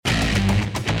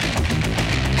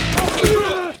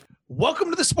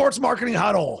Welcome to the Sports Marketing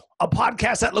Huddle, a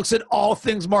podcast that looks at all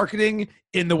things marketing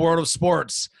in the world of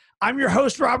sports. I'm your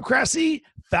host, Rob Cressy,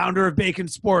 founder of Bacon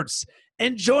Sports.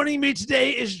 And joining me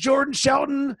today is Jordan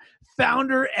Shelton,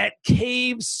 founder at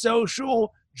Cave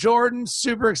Social. Jordan,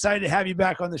 super excited to have you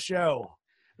back on the show.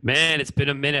 Man, it's been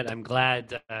a minute. I'm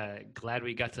glad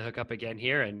we got to hook up again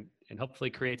here and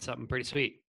hopefully create something pretty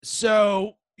sweet.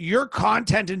 So your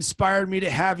content inspired me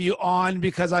to have you on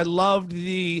because I loved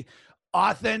the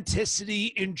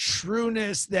authenticity and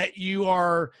trueness that you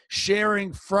are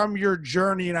sharing from your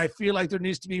journey. And I feel like there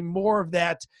needs to be more of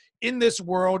that in this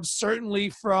world, certainly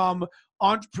from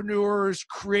entrepreneurs,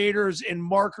 creators, and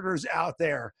marketers out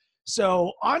there.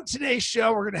 So on today's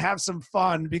show, we're going to have some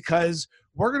fun because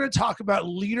we're going to talk about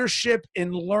leadership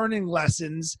and learning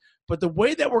lessons. But the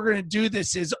way that we're going to do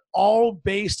this is all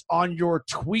based on your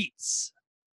tweets.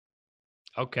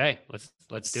 Okay,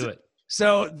 let's do it.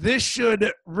 So this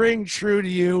should ring true to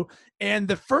you. And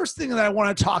the first thing that I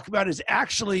want to talk about is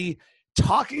actually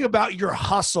talking about your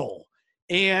hustle.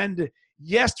 And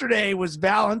yesterday was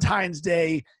Valentine's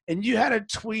Day, and you had a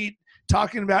tweet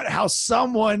talking about how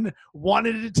someone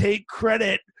wanted to take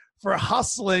credit for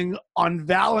hustling on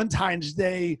Valentine's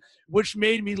Day, which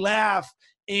made me laugh.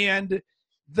 And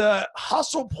the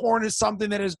hustle porn is something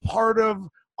that is part of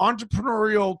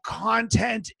entrepreneurial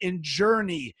content and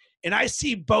journey. And I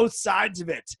see both sides of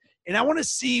it. And I want to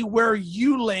see where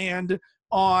you land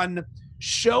on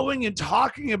showing and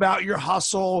talking about your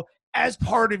hustle as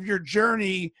part of your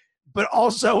journey, but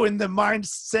also in the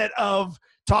mindset of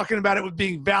talking about it with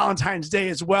being Valentine's Day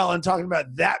as well and talking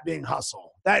about that being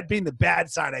hustle, that being the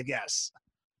bad side, I guess.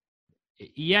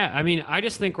 Yeah, I mean, I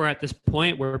just think we're at this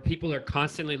point where people are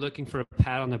constantly looking for a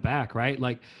pat on the back, right?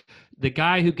 Like the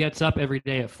guy who gets up every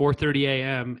day at 4:30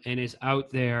 a.m. and is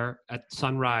out there at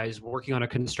sunrise working on a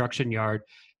construction yard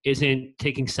isn't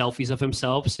taking selfies of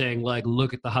himself saying like,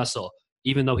 look at the hustle,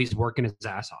 even though he's working his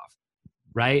ass off,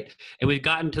 right? And we've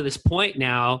gotten to this point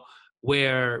now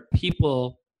where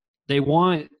people, they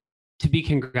want to be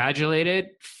congratulated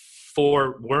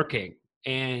for working.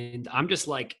 And I'm just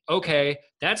like, okay,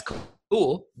 that's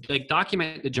cool. Like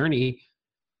document the journey,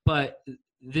 but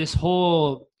this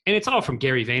whole, and it's all from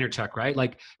Gary Vaynerchuk, right?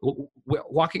 Like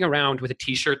walking around with a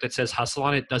t-shirt that says hustle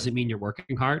on it doesn't mean you're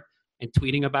working hard, and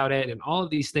tweeting about it and all of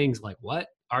these things. Like, what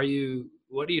are you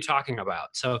talking about?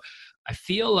 So I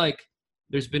feel like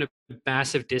there's been a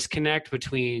massive disconnect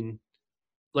between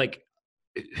like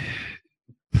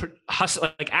hustle,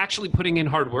 like actually putting in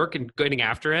hard work and getting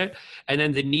after it, and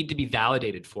then the need to be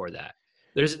validated for that.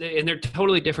 They're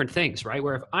totally different things, right?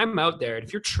 Where if I'm out there and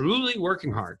if you're truly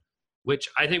working hard, which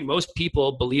I think most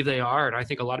people believe they are, and I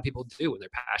think a lot of people do when they're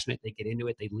passionate, they get into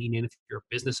it, they lean in. If you're a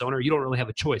business owner, you don't really have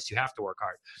a choice. You have to work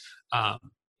hard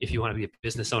if you want to be a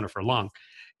business owner for long.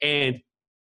 And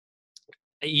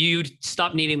you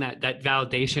stop needing that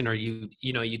validation, or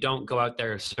you don't go out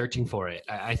there searching for it.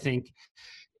 I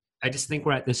just think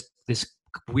we're at this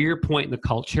weird point in the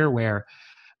culture where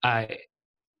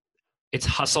it's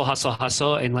hustle, hustle,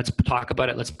 hustle, and let's talk about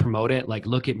it. Let's promote it. Like,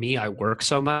 look at me, I work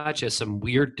so much, as some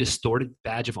weird distorted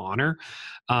badge of honor.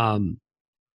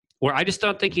 Where I just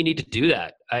don't think you need to do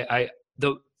that.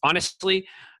 Honestly,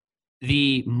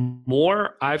 the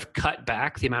more I've cut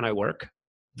back the amount I work,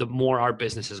 the more our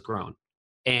business has grown.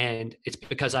 And it's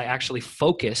because I actually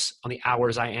focus on the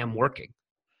hours I am working.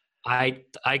 I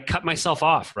cut myself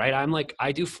off, right? I'm like,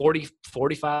 I do 40,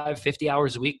 45, 50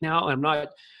 hours a week now. I'm not,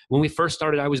 when we first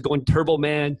started, I was going turbo,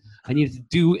 man. I needed to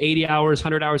do 80 hours,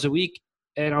 100 hours a week,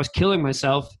 and I was killing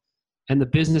myself. And the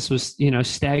business was,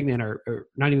 stagnant or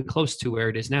not even close to where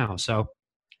it is now. So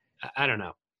I don't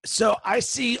know. So I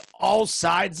see all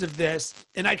sides of this,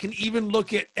 and I can even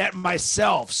look at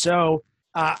myself. So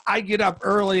I get up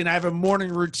early and I have a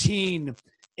morning routine,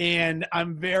 and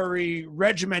I'm very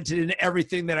regimented in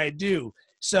everything that I do.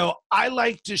 So I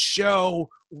like to show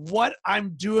what I'm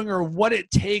doing or what it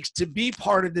takes to be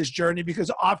part of this journey, because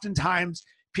oftentimes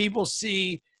people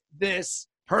see this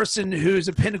person who's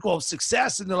a pinnacle of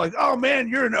success and they're like, oh man,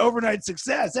 you're an overnight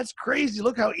success. That's crazy.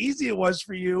 Look how easy it was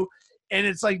for you. And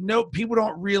it's like, no, people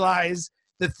don't realize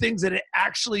the things that it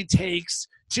actually takes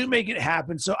to make it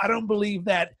happen. So I don't believe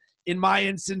that in my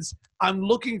instance, I'm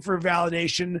looking for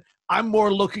validation. I'm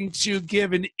more looking to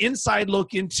give an inside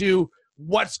look into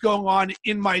what's going on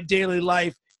in my daily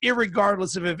life,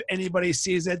 irregardless of if anybody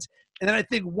sees it. And then I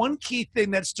think one key thing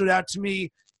that stood out to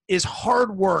me is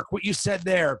hard work, what you said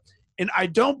there. And I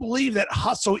don't believe that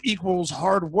hustle equals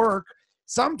hard work.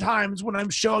 Sometimes when I'm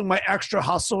showing my extra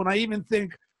hustle, and I even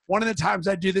think one of the times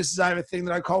I do this is I have a thing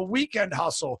that I call weekend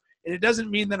hustle. And it doesn't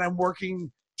mean that I'm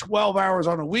working 12 hours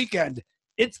on a weekend.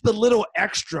 It's the little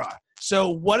extra.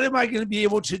 So what am I going to be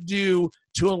able to do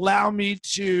to allow me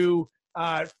to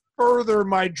further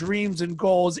my dreams and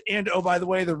goals? And, oh, by the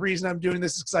way, the reason I'm doing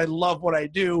this is because I love what I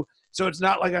do. So it's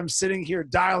not like I'm sitting here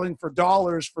dialing for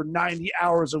dollars for 90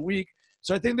 hours a week.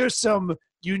 So I think there's some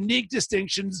unique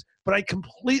distinctions, but I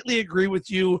completely agree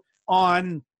with you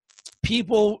on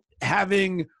people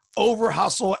having over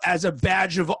hustle as a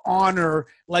badge of honor.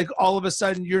 Like all of a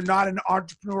sudden you're not an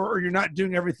entrepreneur or you're not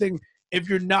doing everything if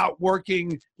you're not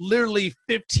working literally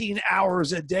 15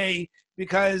 hours a day,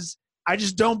 because I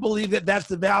just don't believe that that's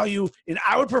the value. And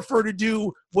I would prefer to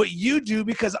do what you do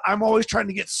because I'm always trying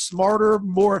to get smarter,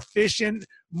 more efficient,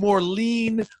 more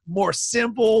lean, more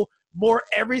simple, more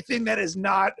everything that is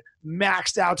not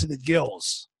maxed out to the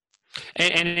gills.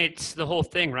 And it's the whole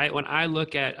thing, right? When I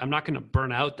look at, I'm not going to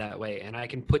burn out that way, and I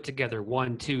can put together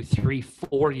 1, 2, 3,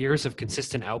 4 years of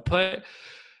consistent output,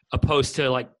 opposed to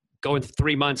like going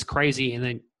 3 months crazy and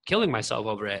then killing myself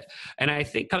over it. And I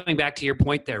think coming back to your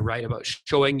point there, right, about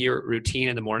showing your routine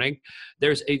in the morning,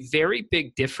 there's a very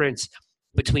big difference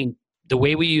between the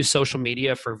way we use social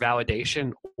media for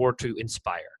validation or to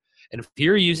inspire. And if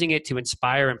you're using it to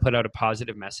inspire and put out a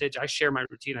positive message, I share my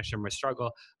routine, I share my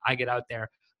struggle, I get out there,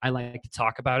 I like to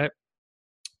talk about it,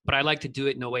 but I like to do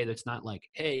it in a way that's not like,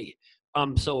 hey,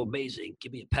 I'm so amazing,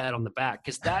 give me a pat on the back,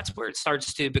 because that's where it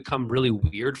starts to become really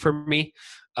weird for me.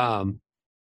 And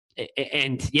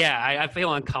yeah, I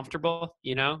feel uncomfortable,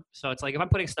 you know? So it's like, if I'm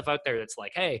putting stuff out there that's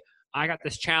like, hey, I got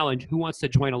this challenge, who wants to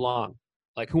join along?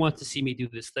 Like, who wants to see me do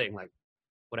this thing? Like,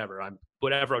 whatever I'm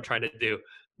trying to do,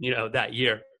 you know, that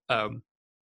year.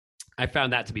 I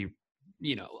found that to be,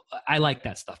 you know, I like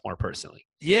that stuff more personally.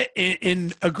 Yeah.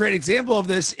 And a great example of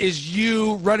this is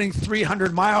you running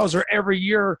 300 miles or every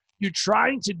year you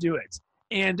trying to do it.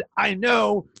 And I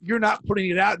know you're not putting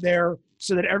it out there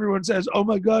so that everyone says, oh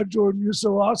my God, Jordan, you're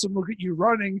so awesome, look at you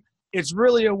running. It's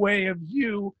really a way of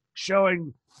you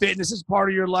showing fitness is part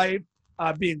of your life,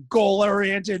 being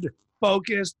goal-oriented,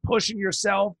 focused, pushing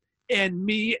yourself. And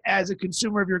me as a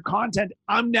consumer of your content,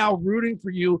 I'm now rooting for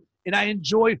you. And I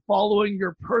enjoy following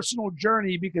your personal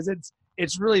journey because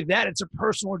it's really that. It's a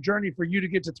personal journey for you to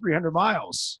get to 300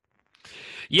 miles.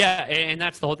 Yeah, and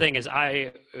that's the whole thing is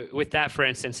with that, for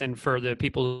instance, and for the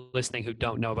people listening who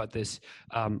don't know about this,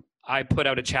 I put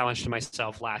out a challenge to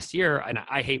myself last year, and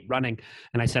I hate running,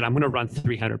 and I said, I'm going to run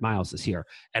 300 miles this year.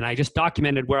 And I just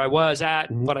documented where I was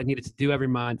at and what I needed to do every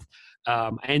month.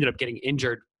 I ended up getting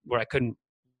injured where I couldn't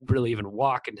really even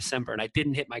walk in December, and I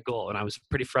didn't hit my goal, and I was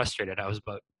pretty frustrated. I was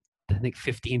about, I think,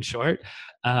 15 short.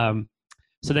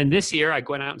 So then this year I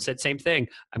went out and said, same thing.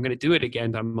 I'm going to do it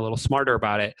again, but I'm a little smarter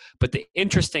about it. But the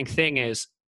interesting thing is,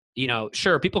 you know,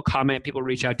 sure, people comment, people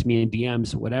reach out to me in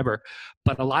DMs, whatever.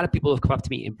 But a lot of people have come up to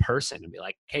me in person and be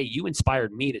like, hey, you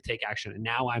inspired me to take action. And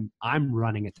now I'm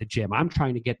running at the gym. I'm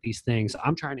trying to get these things.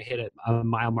 I'm trying to hit a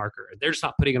mile marker. They're just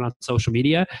not putting it on social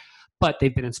media, but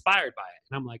they've been inspired by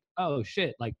it. And I'm like, oh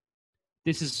shit, like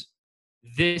this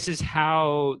is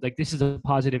how, like, this is a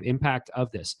positive impact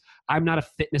of this. I'm not a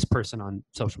fitness person on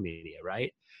social media,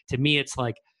 right? To me, it's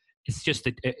like,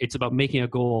 it's about making a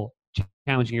goal,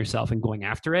 challenging yourself and going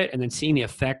after it, and then seeing the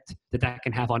effect that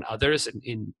can have on others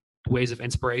in ways of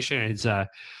inspiration. And it's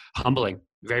humbling,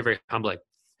 very, very humbling.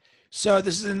 So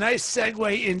this is a nice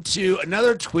segue into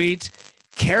another tweet.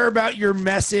 Care about your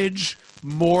message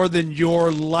more than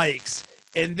your likes.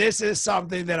 And this is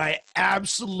something that I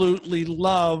absolutely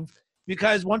love,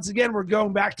 because once again, we're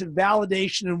going back to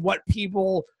validation and what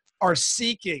people are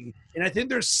seeking. And I think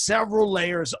there's several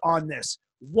layers on this.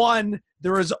 One,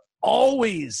 there is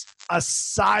always a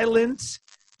silent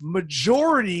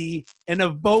majority and a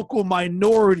vocal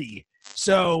minority.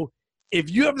 So if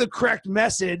you have the correct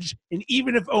message, and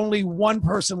even if only one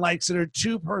person likes it or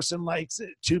two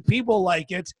people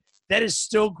like it, that is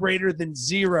still greater than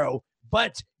zero.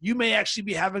 But you may actually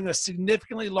be having a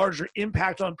significantly larger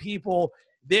impact on people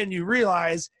than you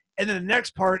realize. And then the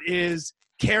next part is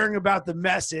caring about the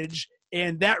message.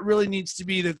 And that really needs to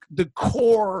be the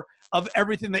core of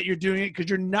everything that you're doing, because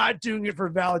you're not doing it for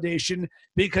validation,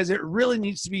 because it really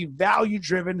needs to be value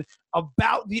driven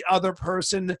about the other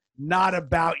person, not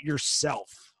about yourself.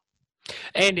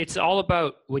 And it's all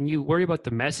about, when you worry about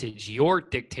the message, you're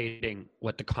dictating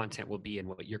what the content will be and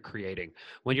what you're creating.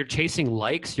 When you're chasing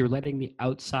likes, you're letting the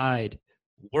outside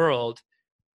world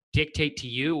dictate to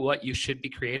you what you should be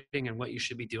creating and what you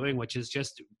should be doing, which is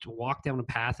just to walk down a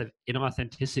path of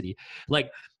inauthenticity. Like,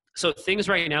 so things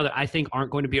right now that I think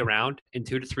aren't going to be around in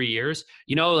 2 to 3 years,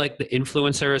 you know, like the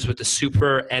influencers with the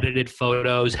super edited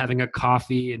photos, having a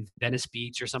coffee in Venice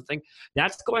Beach or something,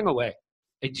 that's going away.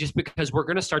 just because we're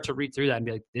going to start to read through that and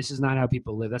be like, this is not how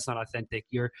people live. That's not authentic.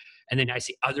 And then I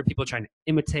see other people trying to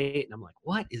imitate, and I'm like,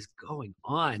 what is going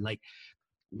on? Like,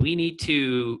 we need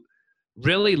to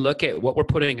really look at what we're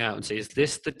putting out and say, is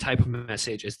this the type of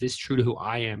message? Is this true to who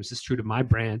I am? Is this true to my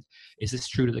brand? Is this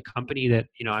true to the company that,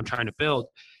 I'm trying to build?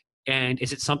 And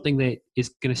is it something that is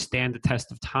going to stand the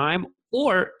test of time?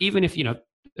 Or even if,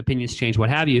 opinions change, what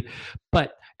have you,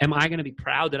 but am I going to be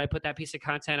proud that I put that piece of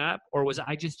content up, or was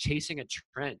I just chasing a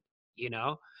trend?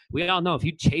 We all know if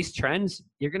you chase trends,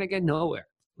 you're going to get nowhere.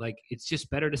 Like, it's just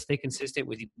better to stay consistent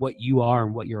with what you are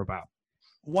and what you're about.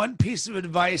 One piece of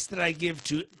advice that I give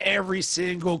to every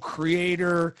single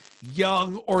creator,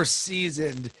 young or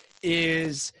seasoned,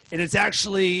 is, and it's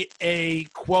actually a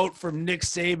quote from Nick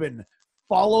Saban,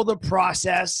 follow the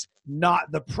process,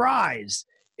 not the prize.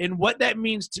 And what that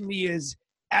means to me is,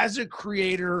 as a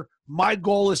creator, my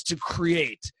goal is to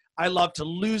create. I love to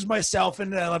lose myself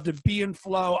in it. I love to be in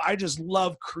flow. I just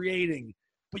love creating.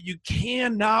 But you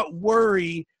cannot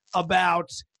worry about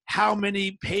how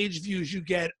many page views you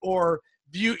get, or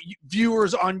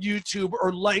viewers on YouTube,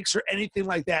 or likes, or anything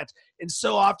like that. And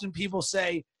so often people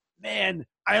say, man,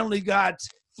 I only got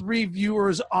 3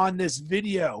 viewers on this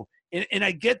video. And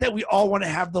I get that we all want to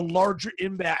have the larger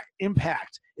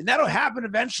impact. And that'll happen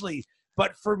eventually.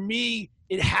 But for me,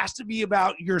 it has to be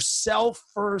about yourself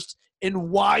first and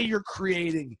why you're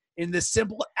creating, in the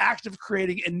simple act of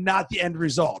creating, and not the end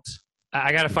result.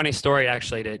 I got a funny story,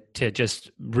 actually, to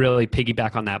just really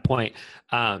piggyback on that point.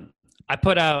 I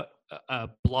put out a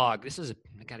blog. This is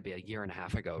got to be a year and a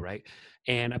half ago, right?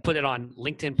 And I put it on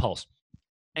LinkedIn Pulse.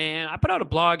 And I put out a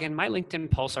blog, and my LinkedIn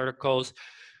Pulse articles,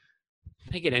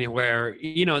 they get anywhere.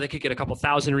 They could get a couple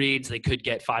thousand reads. They could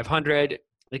get 500.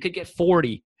 They could get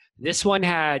 40. This one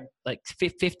had like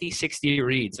 50, 60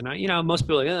 reads. And, most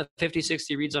people are like, 50,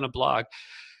 60 reads on a blog.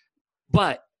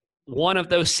 But one of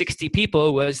those 60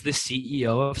 people was the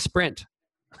CEO of Sprint.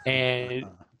 And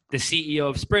the CEO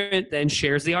of Sprint then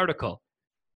shares the article.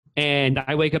 And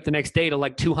I wake up the next day to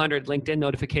like 200 LinkedIn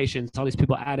notifications, all these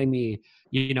people adding me,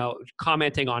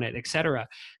 commenting on it, et cetera.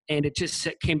 And it just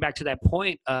came back to that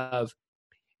point of,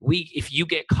 if you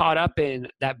get caught up in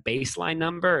that baseline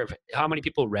number of how many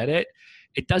people read it,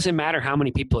 it doesn't matter how many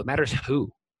people, it matters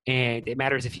who. And it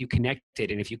matters if you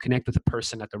connected, and if you connect with a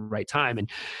person at the right time.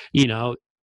 And,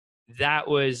 that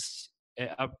was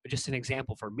just an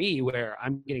example for me where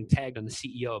I'm getting tagged on the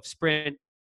CEO of Sprint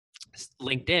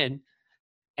LinkedIn.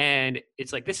 And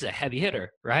it's like, this is a heavy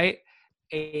hitter, right?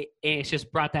 And it's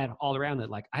just brought that all around, that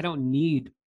like, I don't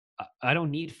need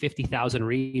 50,000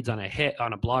 reads on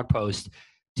a blog post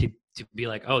to be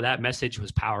like, oh, that message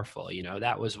was powerful.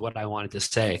 That was what I wanted to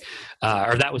say,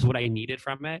 or that was what I needed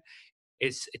from it.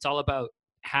 It's all about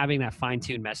having that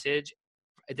fine-tuned message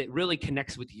that really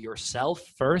connects with yourself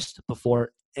first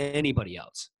before anybody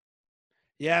else.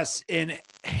 Yes. And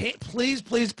hey, please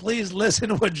listen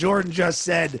to what Jordan just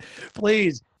said.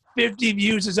 Please, 50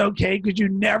 views is okay, because you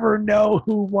never know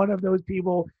who one of those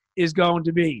people is going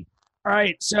to be. All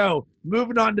right. So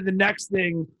moving on to the next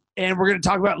thing, and we're going to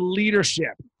talk about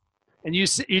leadership. And you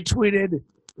tweeted,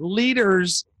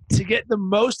 leaders, to get the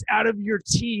most out of your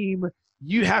team,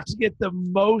 you have to get the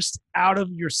most out of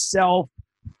yourself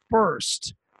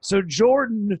first. So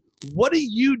Jordan, what do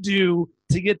you do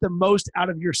to get the most out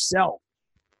of yourself?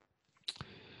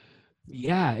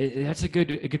 Yeah, that's a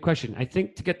good question. I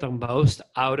think to get the most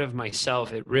out of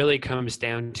myself, it really comes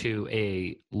down to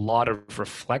a lot of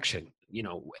reflection,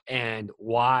 and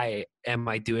why am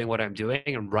I doing what I'm doing,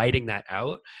 and writing that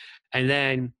out. And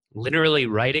then literally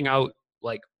writing out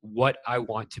like what I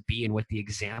want to be and what the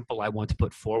example I want to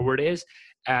put forward is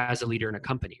as a leader in a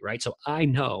company, right? So I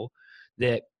know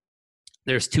that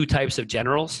there's 2 types of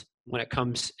generals when it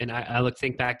comes, and I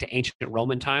think back to ancient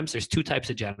Roman times. There's 2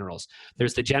 types of generals.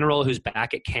 There's the general who's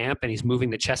back at camp and he's moving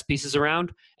the chess pieces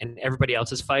around and everybody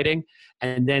else is fighting.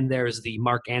 And then there's the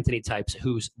Mark Antony types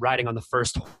who's riding on the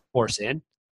first horse in.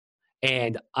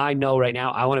 And I know right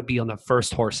now I want to be on the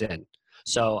first horse in.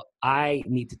 So I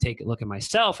need to take a look at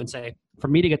myself and say, for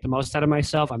me to get the most out of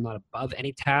myself, I'm not above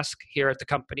any task here at the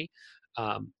company.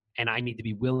 And I need to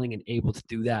be willing and able to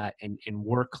do that and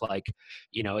work like,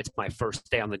 it's my first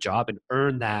day on the job, and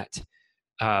earn that,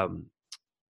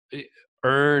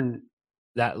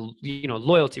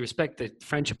 loyalty, respect, the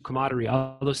friendship, camaraderie,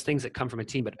 all those things that come from a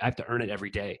team, but I have to earn it every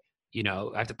day.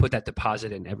 I have to put that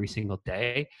deposit in every single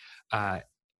day.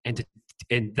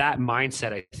 And that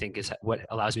mindset, I think, is what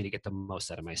allows me to get the most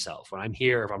out of myself. When I'm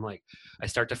here, if I'm like, I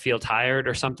start to feel tired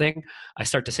or something, I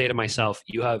start to say to myself,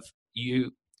 you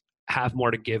have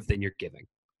more to give than you're giving,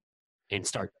 and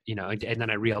start, and then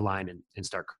I realign and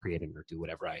start creating or do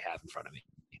whatever I have in front of me.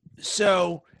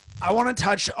 So I want to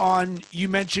touch on, you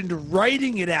mentioned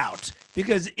writing it out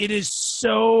because it is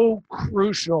so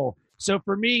crucial. So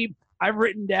for me, I've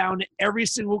written down every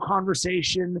single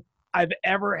conversation I've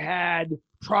ever had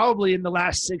probably in the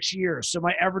last 6 years. So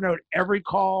my Evernote, every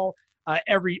call,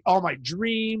 all my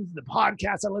dreams, the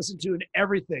podcasts I listen to, and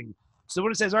everything. So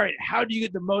when it says, all right, how do you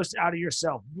get the most out of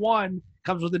yourself? One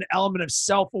comes with an element of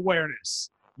self-awareness.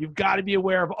 You've got to be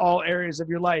aware of all areas of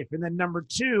your life. And then number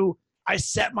two, I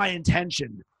set my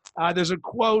intention. There's a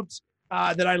quote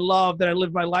that I love that I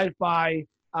live my life by: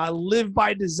 live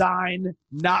by design,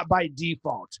 not by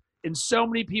default. And so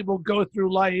many people go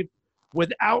through life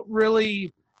without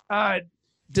really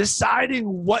deciding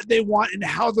what they want and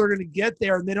how they're going to get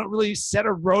there. And they don't really set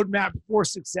a roadmap for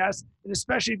success, and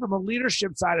especially from a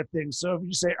leadership side of things. So if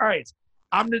you say, all right,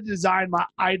 I'm going to design my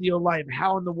ideal life,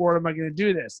 how in the world am I going to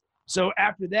do this? So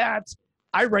after that,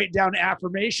 I write down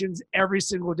affirmations every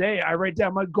single day. I write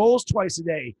down my goals twice a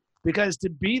day, because to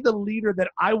be the leader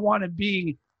that I want to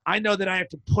be, I know that I have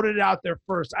to put it out there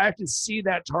first. I have to see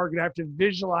that target. I have to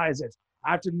visualize it.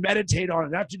 I have to meditate on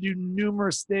it. I have to do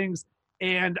numerous things.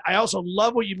 And I also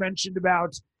love what you mentioned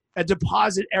about a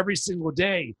deposit every single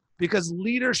day, because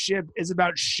leadership is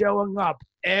about showing up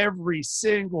every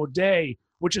single day,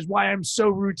 which is why I'm so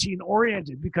routine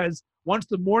oriented, because once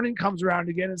the morning comes around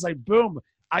again, it's like, boom,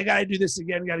 I got to do this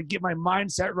again. Got to get my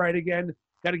mindset right again.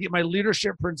 Got to get my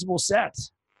leadership principles set.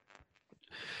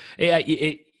 Yeah,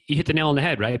 you hit the nail on the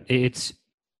head, right?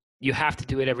 You have to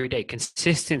do it every day.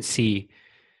 Consistency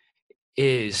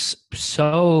is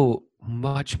so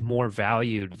much more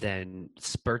valued than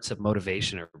spurts of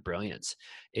motivation or brilliance.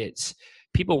 It's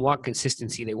people want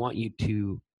consistency. They want you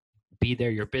to be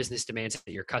there. Your business demands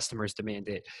it. Your customers demand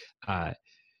it.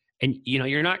 And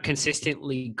you're not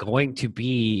consistently going to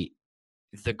be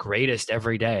the greatest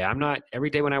every day. Every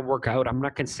day when I work out, I'm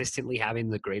not consistently having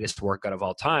the greatest workout of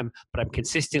all time, but I'm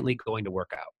consistently going to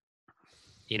work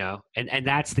out, and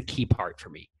that's the key part for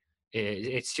me.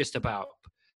 It's just about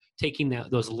taking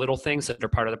those little things that are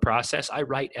part of the process. I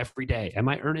write every day. Am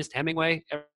I Ernest Hemingway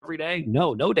every day?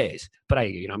 No days, but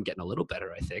I'm getting a little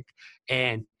better, I think.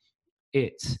 And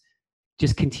it's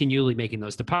just continually making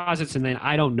those deposits. And then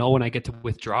I don't know when I get to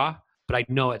withdraw, but I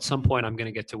know at some point I'm going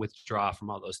to get to withdraw from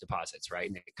all those deposits, right?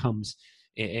 And it comes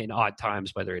in odd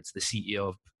times, whether it's the CEO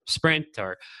of Sprint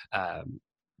or,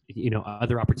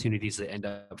 other opportunities that end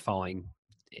up falling,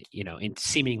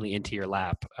 seemingly into your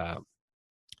lap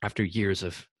after years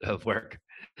of work.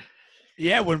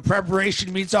 Yeah, when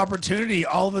preparation meets opportunity,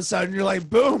 all of a sudden you're like,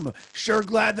 boom, sure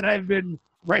glad that I've been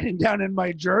writing down in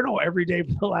my journal every day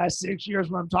for the last 6 years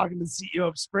when I'm talking to the CEO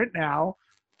of Sprint now.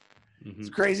 Mm-hmm. It's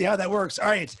crazy how that works. All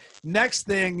right, next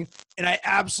thing, and I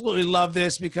absolutely love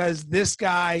this because this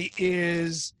guy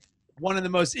is one of the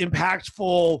most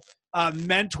impactful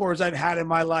mentors I've had in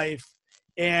my life.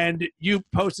 And you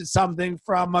posted something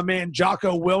from my man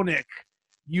Jocko Willink.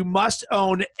 You must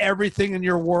own everything in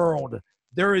your world.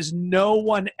 There is no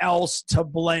one else to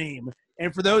blame.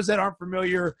 And for those that aren't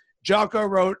familiar, Jocko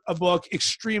wrote a book,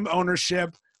 Extreme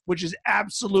Ownership, which is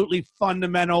absolutely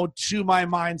fundamental to my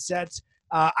mindset.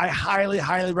 I highly,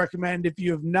 highly recommend, if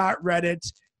you have not read it,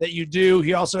 that you do.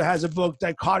 He also has a book,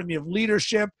 Dichotomy of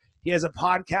Leadership. He has a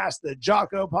podcast, the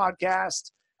Jocko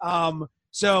Podcast.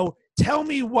 So tell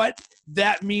me what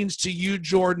that means to you,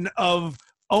 Jordan, of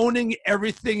owning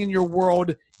everything in your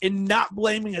world and not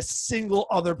blaming a single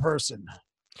other person.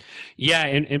 Yeah,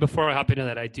 and before I hop into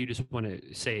that, I do just want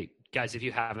to say, guys, if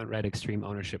you haven't read Extreme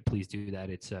Ownership, please do that.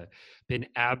 It's been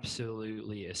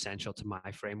absolutely essential to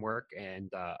my framework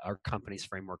and our company's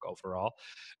framework overall.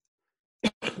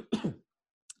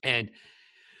 And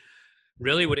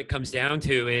really what it comes down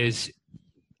to is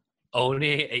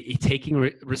taking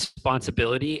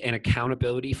responsibility and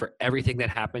accountability for everything that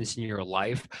happens in your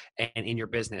life and in your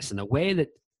business. And the way that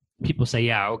people say,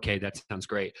 yeah, okay, that sounds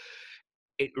great,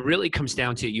 it really comes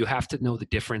down to, you have to know the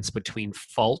difference between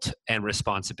fault and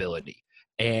responsibility.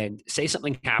 And say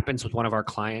something happens with one of our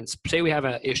clients. Say we have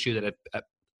an issue that a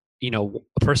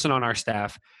person on our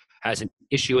staff has an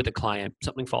issue with a client,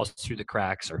 something falls through the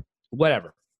cracks or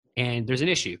whatever, and there's an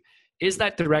issue. Is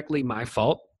that directly my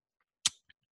fault?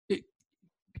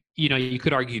 You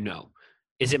could argue no.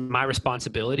 Is it my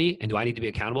responsibility, and do I need to be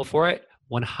accountable for it?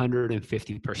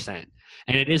 150%.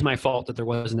 And it is my fault that there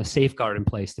wasn't a safeguard in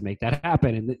place to make that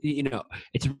happen. And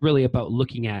it's really about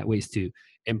looking at ways to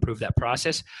improve that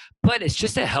process. But it's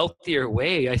just a healthier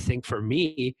way, I think, for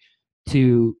me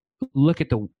to look at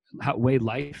the way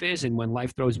life is, and when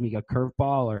life throws me a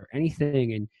curveball or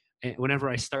anything, and whenever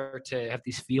I start to have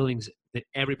these feelings that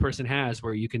every person has,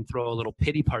 where you can throw a little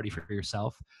pity party for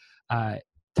yourself,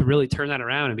 to really turn that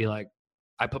around and be like,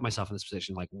 I put myself in this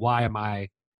position. Like, why am I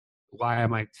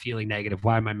feeling negative?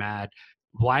 Why am I mad?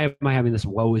 Why am I having this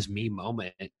woe is me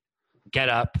moment? Get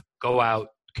up, go out,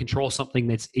 control something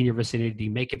that's in your vicinity,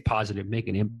 make it positive, make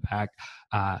an impact.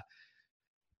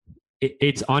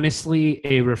 It's honestly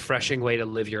a refreshing way to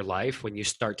live your life when you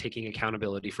start taking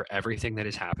accountability for everything that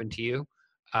has happened to you.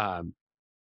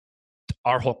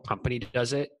 Our whole company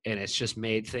does it, and it's just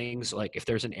made things like, if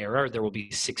there's an error, there will be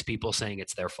 6 people saying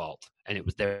it's their fault and it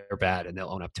was their bad, and they'll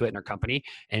own up to it in our company.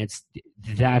 And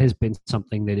that has been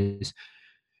something that has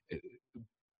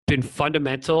been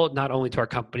fundamental, not only to our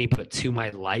company, but to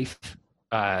my life.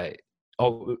 I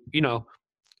always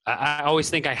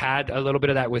think I had a little bit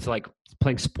of that with like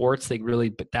playing sports.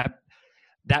 But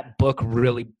that book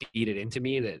really beat it into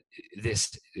me that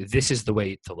this is the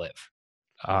way to live.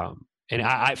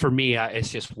 And for me,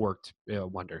 it's just worked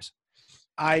wonders.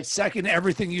 I second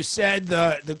everything you said.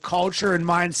 The culture and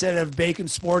mindset of Bacon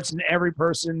Sports and every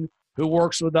person who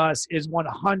works with us is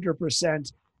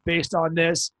 100% based on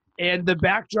this. And the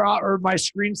backdrop or my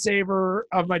screensaver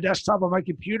of my desktop on my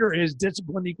computer is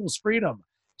discipline equals freedom.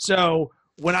 So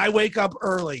when I wake up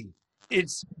early,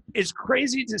 it's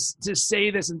crazy to say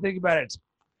this and think about it.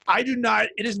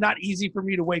 It is not easy for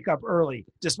me to wake up early.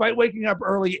 Despite waking up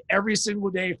early every single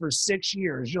day for 6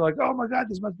 years, you're like, oh my God,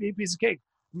 this must be a piece of cake.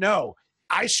 No,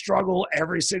 I struggle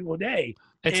every single day.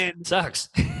 It sucks.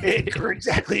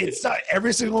 Exactly. It sucks.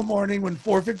 Every single morning when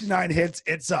 4:59 hits,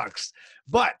 it sucks.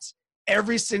 But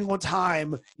every single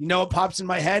time, what pops in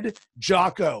my head?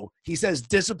 Jocko. He says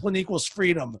discipline equals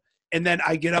freedom. And then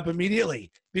I get up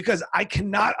immediately because I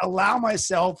cannot allow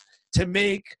myself to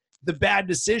make the bad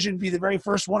decision be the very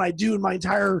first one I do in my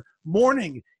entire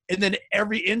morning. And then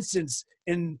every instance,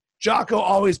 and Jocko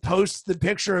always posts the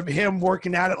picture of him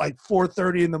working out at like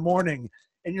 4:30 in the morning.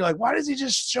 And you're like, why does he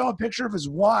just show a picture of his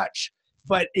watch?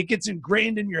 But it gets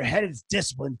ingrained in your head. It's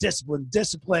discipline, discipline,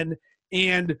 discipline.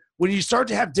 And when you start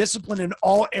to have discipline in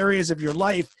all areas of your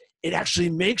life, it actually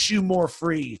makes you more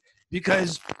free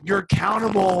because you're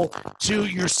accountable to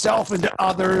yourself and to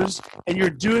others, and you're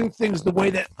doing things the way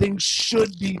that things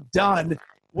should be done,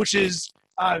 which is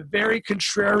very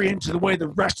contrarian to the way the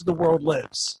rest of the world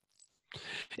lives.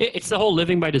 It's the whole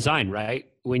living by design, right?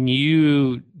 When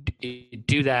you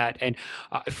do that, and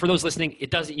for those listening, you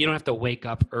don't have to wake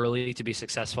up early to be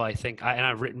successful. I think, and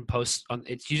I've written posts on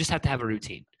it. You just have to have a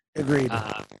routine. Agreed.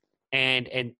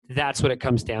 And that's what it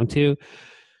comes down to.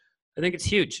 I think it's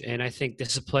huge. And I think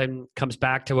discipline comes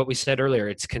back to what we said earlier.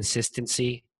 It's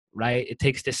consistency, right? It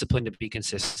takes discipline to be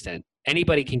consistent.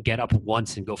 Anybody can get up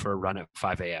once and go for a run at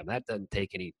 5 a.m. That doesn't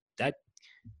take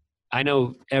I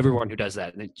know everyone who does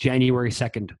that. And January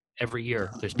 2nd, every year,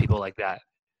 there's people like that,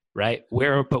 right?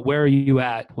 Where are you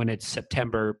at when it's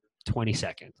September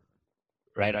 22nd?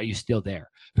 Right? Are you still there?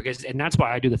 And that's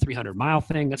why I do the 300-mile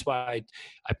thing. That's why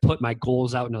I put my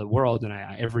goals out into the world, and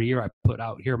every year I put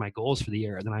out, here are my goals for the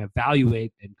year, and then I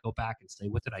evaluate and go back and say,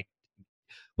 what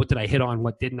did I hit on?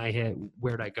 What didn't I hit?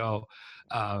 Where did I go?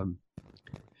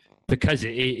 Because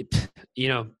it's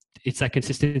that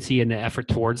consistency and the effort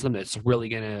towards them that's really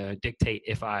going to dictate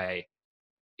if I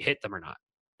hit them or not.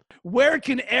 Where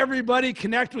can everybody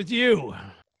connect with you?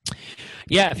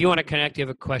 Yeah, if you want to connect, you have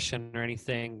a question or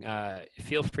anything,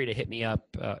 feel free to hit me up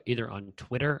either on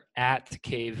Twitter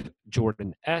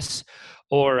 @CaveJordanS,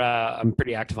 or I'm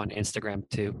pretty active on Instagram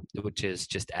too, which is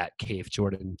just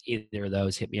 @CaveJordan. Either of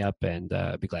those, hit me up and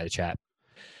be glad to chat.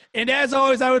 And as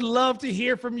always, I would love to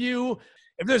hear from you.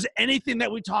 If there's anything that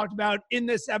we talked about in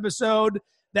this episode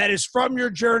that is from your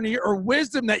journey or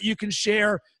wisdom that you can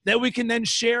share that we can then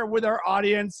share with our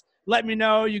audience, let me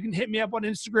know. You can hit me up on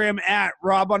Instagram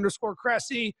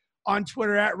 @Rob_Cressy, on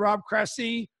Twitter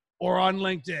 @RobCressy, or on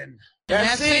LinkedIn.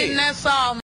 That's all.